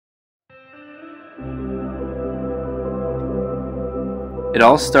It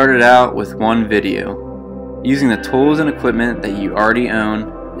all started out with one video, using the tools and equipment that you already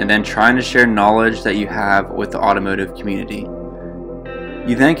own and then trying to share knowledge that you have with the automotive community.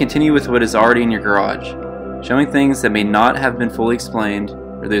 You then continue with what is already in your garage, showing things that may not have been fully explained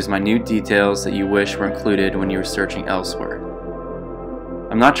or those minute details that you wish were included when you were searching elsewhere.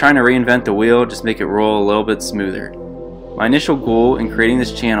 I'm not trying to reinvent the wheel, just make it roll a little bit smoother. My initial goal in creating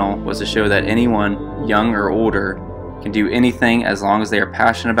this channel was to show that anyone, young or older, can do anything as long as they are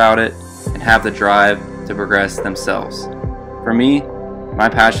passionate about it and have the drive to progress themselves. For me, my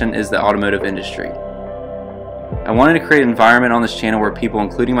passion is the automotive industry. I wanted to create an environment on this channel where people,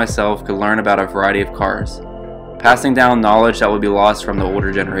 including myself, could learn about a variety of cars, passing down knowledge that would be lost from the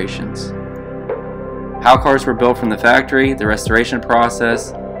older generations. How cars were built from the factory, the restoration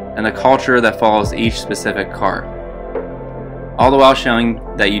process, and the culture that follows each specific car. All the while showing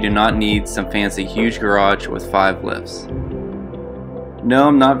that you do not need some fancy huge garage with 5 lifts. No,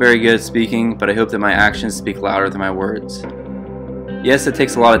 I'm not very good at speaking, but I hope that my actions speak louder than my words. Yes, it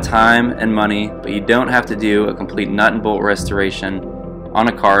takes a lot of time and money, but you don't have to do a complete nut and bolt restoration on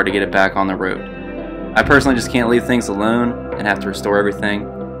a car to get it back on the road. I personally just can't leave things alone and have to restore everything.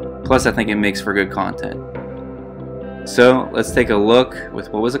 Plus, I think it makes for good content. So, let's take a look with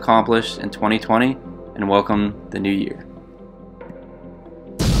what was accomplished in 2020 and welcome the new year.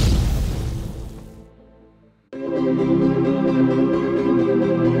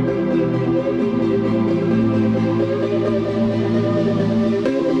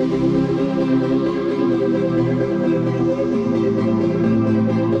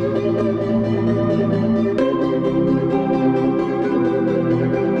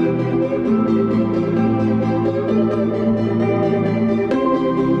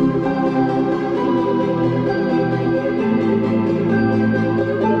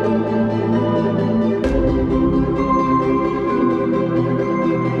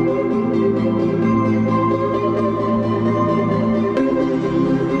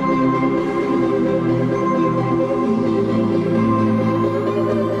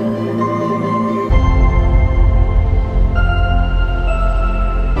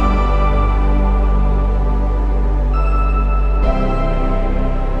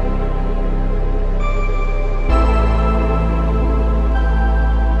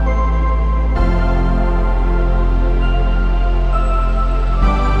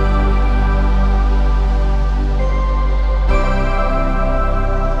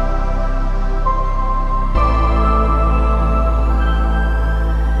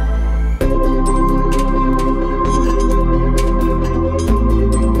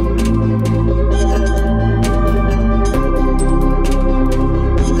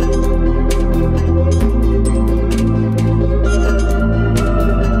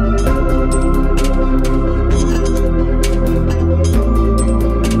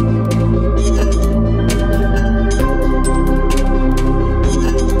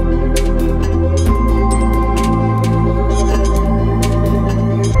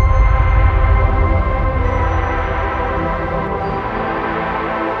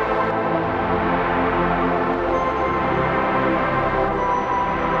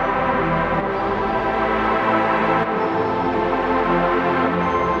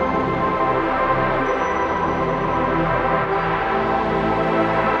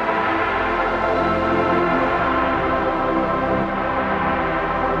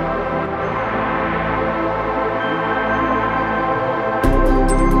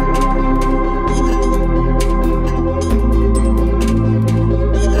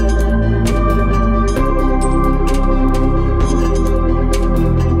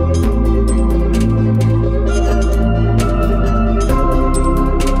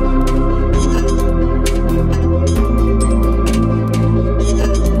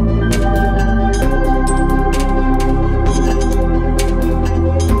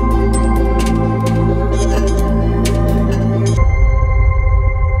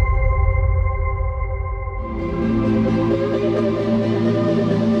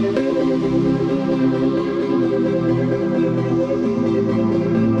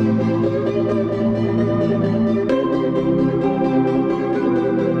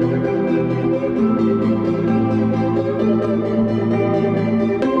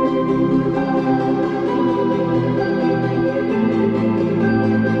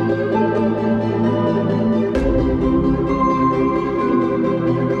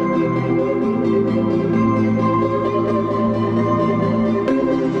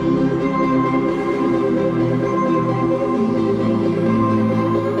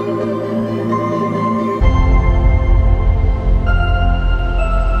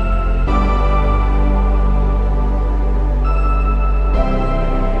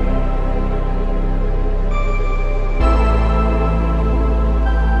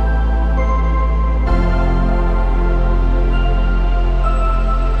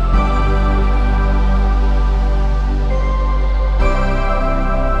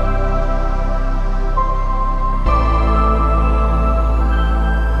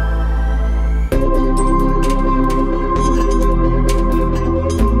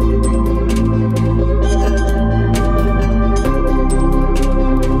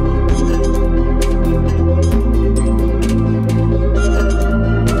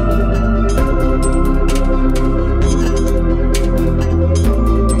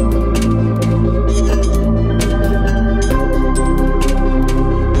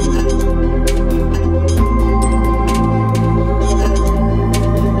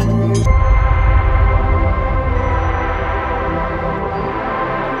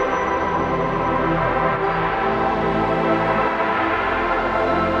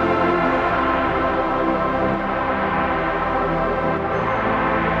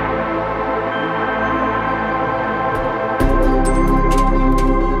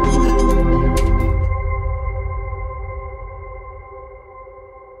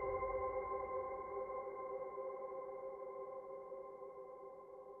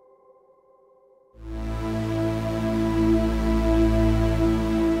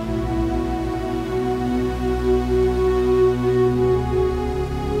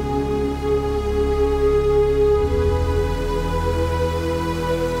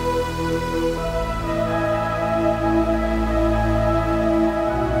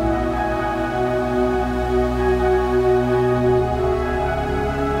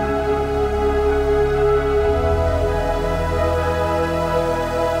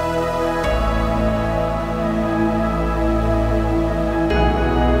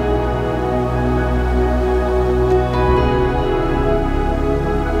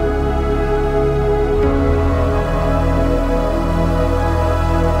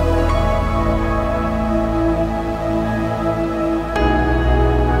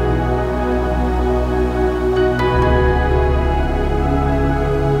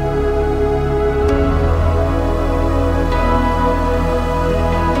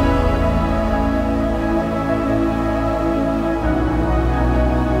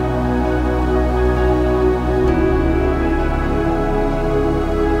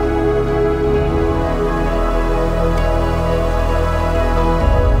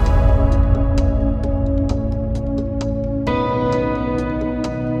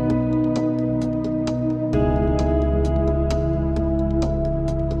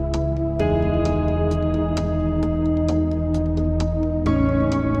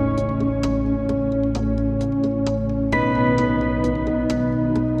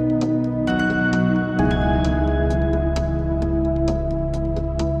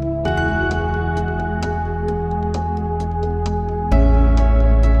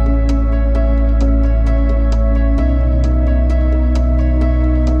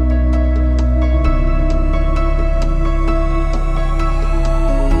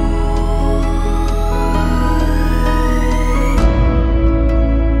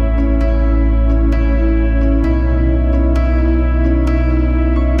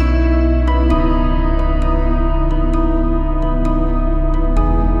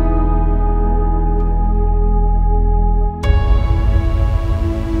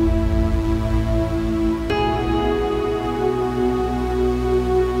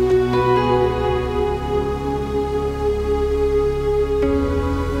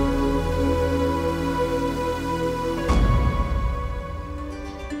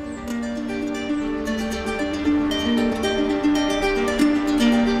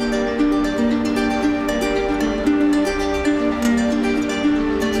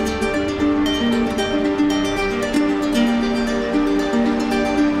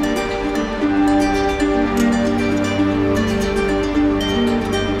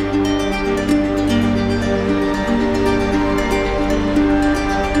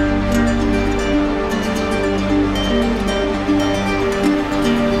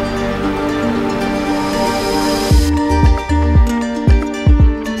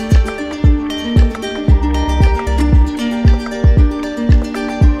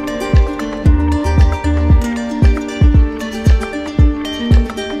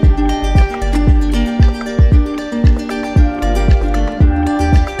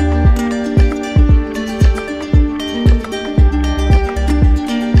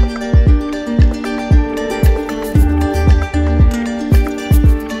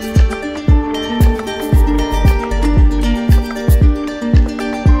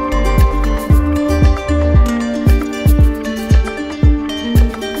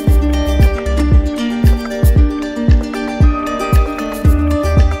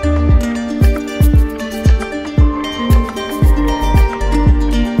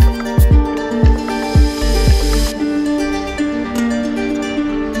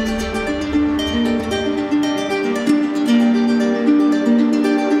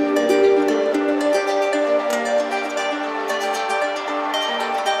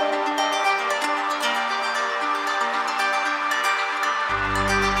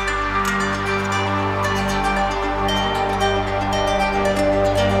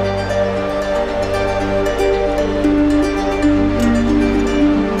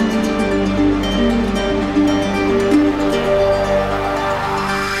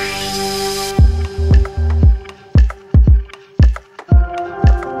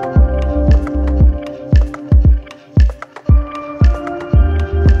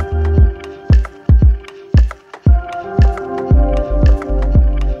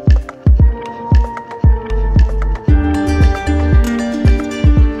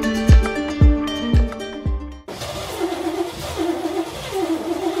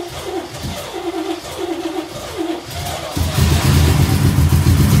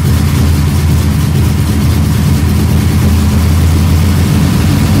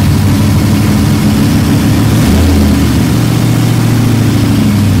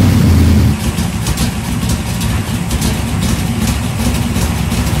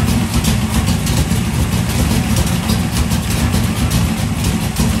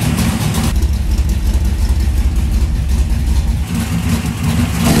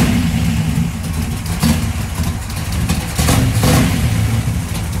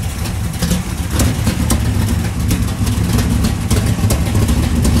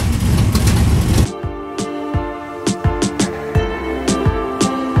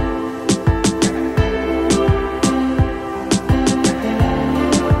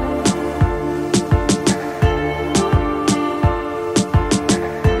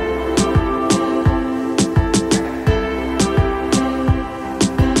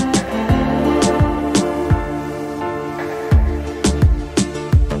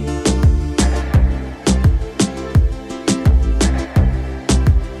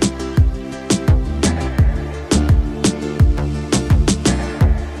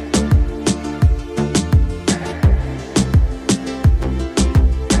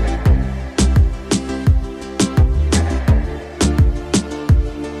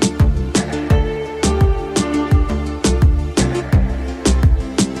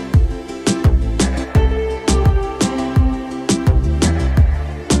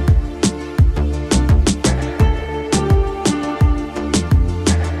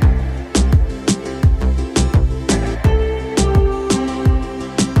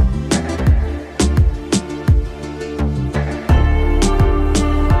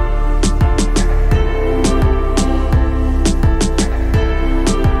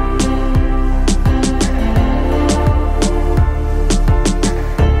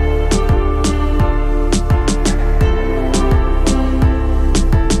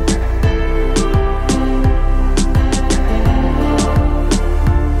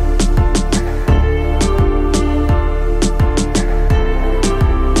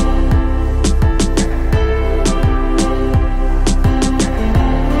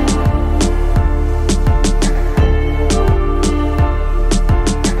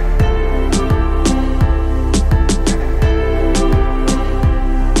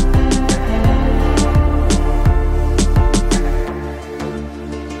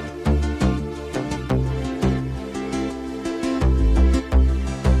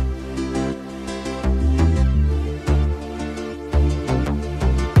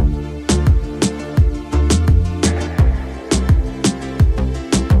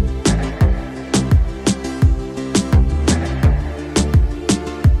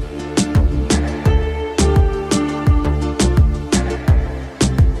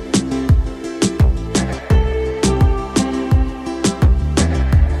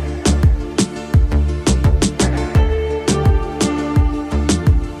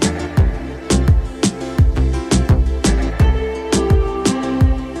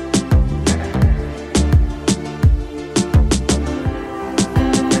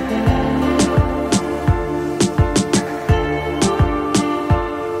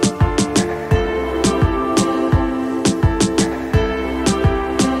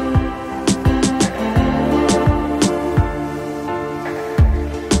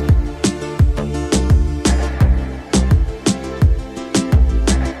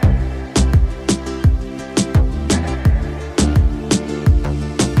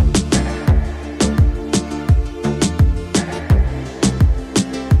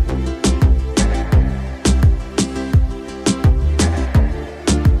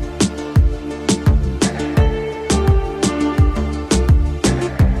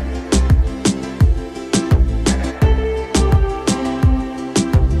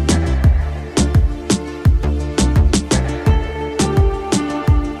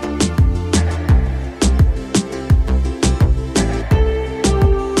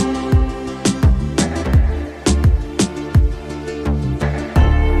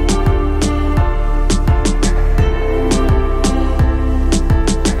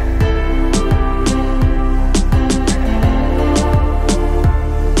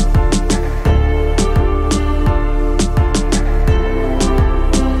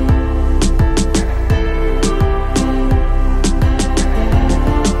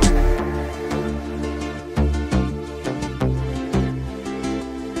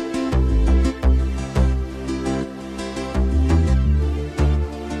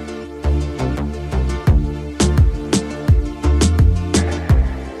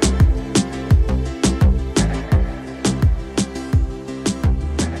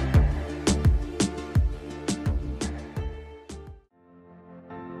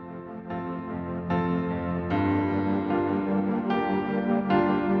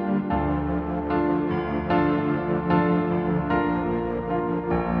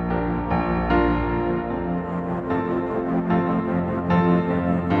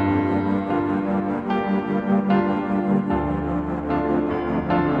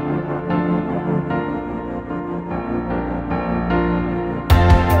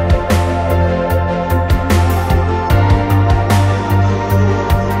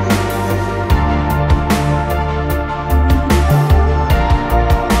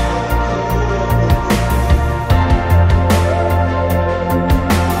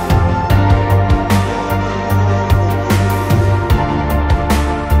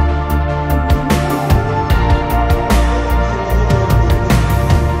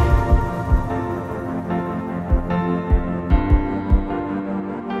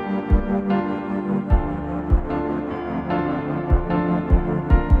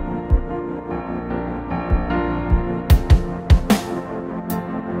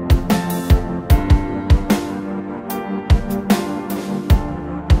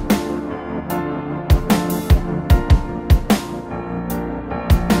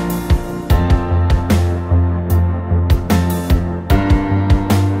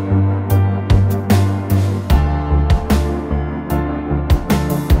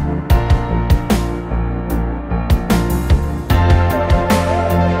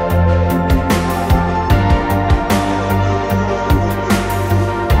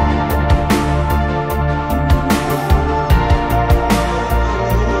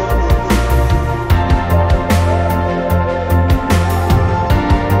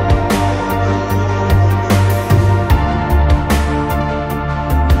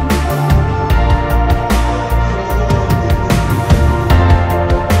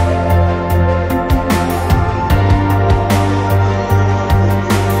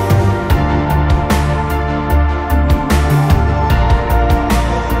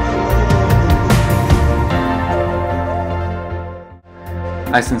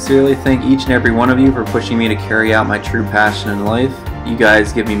 I sincerely thank each and every one of you for pushing me to carry out my true passion in life. You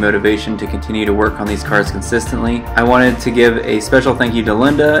guys give me motivation to continue to work on these cars consistently. I wanted to give a special thank you to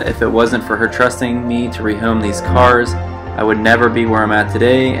Linda. If it wasn't for her trusting me to rehome these cars, I would never be where I'm at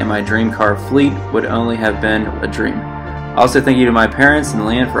today, and my dream car fleet would only have been a dream. Also, thank you to my parents and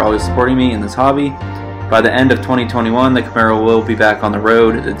Lan for always supporting me in this hobby. By the end of 2021, the Camaro will be back on the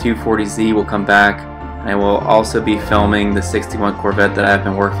road, the 240Z will come back, and I will also be filming the 61 Corvette that I've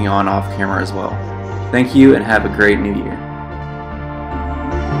been working on off camera as well. Thank you and have a great new year.